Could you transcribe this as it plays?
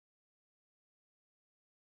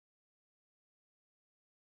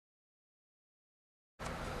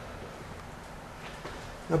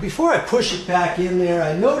Now before I push it back in there,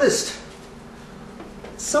 I noticed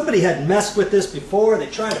somebody had messed with this before. They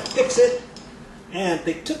tried to fix it and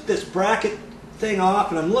they took this bracket thing off,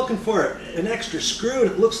 and I'm looking for an extra screw,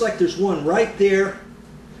 and it looks like there's one right there,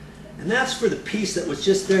 and that's for the piece that was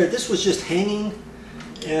just there. This was just hanging,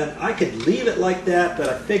 and I could leave it like that, but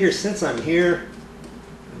I figure since I'm here,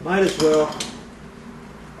 I might as well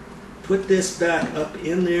put this back up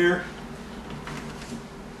in there.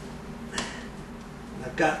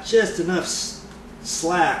 I've got just enough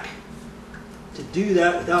slack to do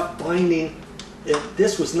that without binding.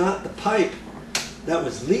 This was not the pipe that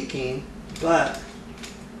was leaking, but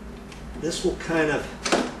this will kind of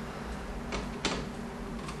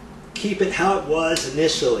keep it how it was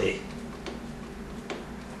initially.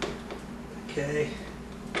 Okay.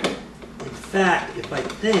 In fact, if I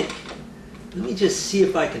think, let me just see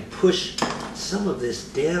if I can push some of this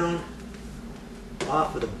down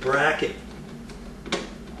off of the bracket.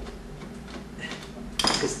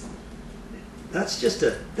 Because that's just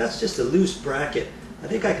a loose bracket. I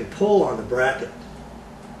think I can pull on the bracket,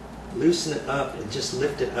 loosen it up, and just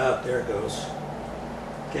lift it up. There it goes.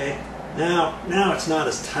 Okay. Now it's not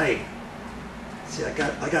as tight. See, I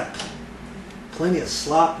got plenty of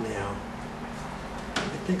slop now.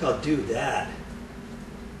 I think I'll do that.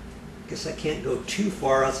 Guess I can't go too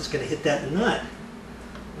far, else it's going to hit that nut.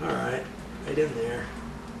 All right, right in there.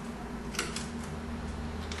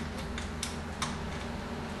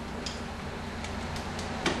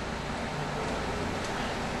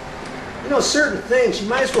 You know, certain things, you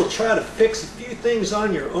might as well try to fix a few things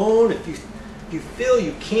on your own if you feel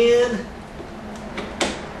you can.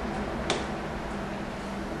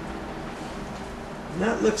 And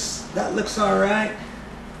that looks all right.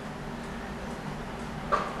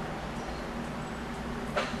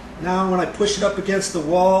 Now when I push it up against the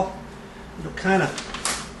wall, it'll kind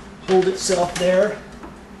of hold itself there.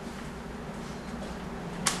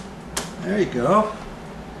 There you go.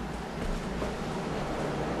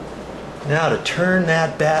 Now to turn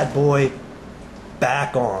that bad boy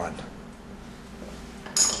back on.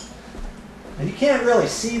 And you can't really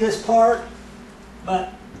see this part,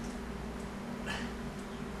 but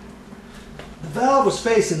the valve was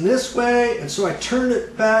facing this way, and so I turned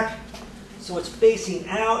it back so it's facing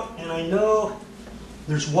out, and I know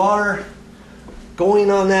there's water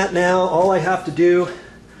going on that now. All I have to do,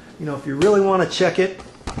 you know, if you really want to check it,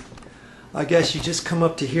 I guess you just come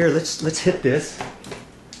up to here. Let's hit this.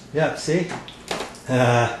 Yeah, see?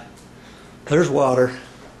 There's water.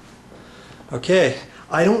 Okay,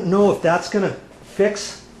 I don't know if that's going to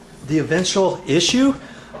fix the eventual issue.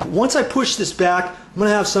 Once I push this back, I'm going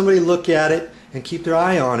to have somebody look at it and keep their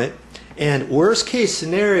eye on it. And worst case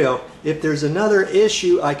scenario, if there's another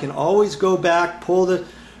issue, I can always go back, pull the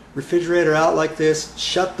refrigerator out like this,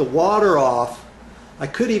 shut the water off. I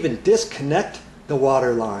could even disconnect the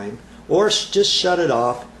water line or just shut it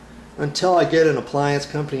off until I get an appliance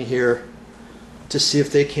company here to see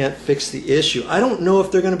if they can't fix the issue. I don't know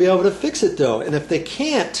if they're going to be able to fix it though, and if they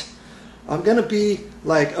can't, I'm going to be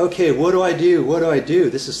like, okay, what do I do? What do I do?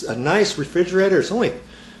 This is a nice refrigerator. It's only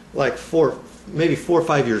like maybe 4 or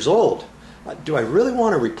 5 years old. Do I really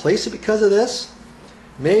want to replace it because of this?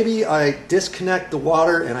 Maybe I disconnect the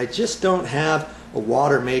water and I just don't have a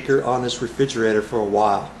water maker on this refrigerator for a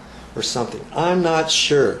while or something. I'm not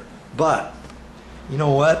sure, but you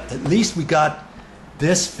know what? At least we got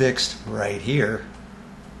this fixed right here.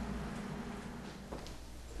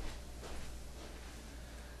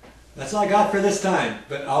 That's all I got for this time,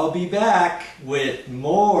 but I'll be back with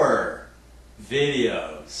more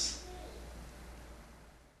videos.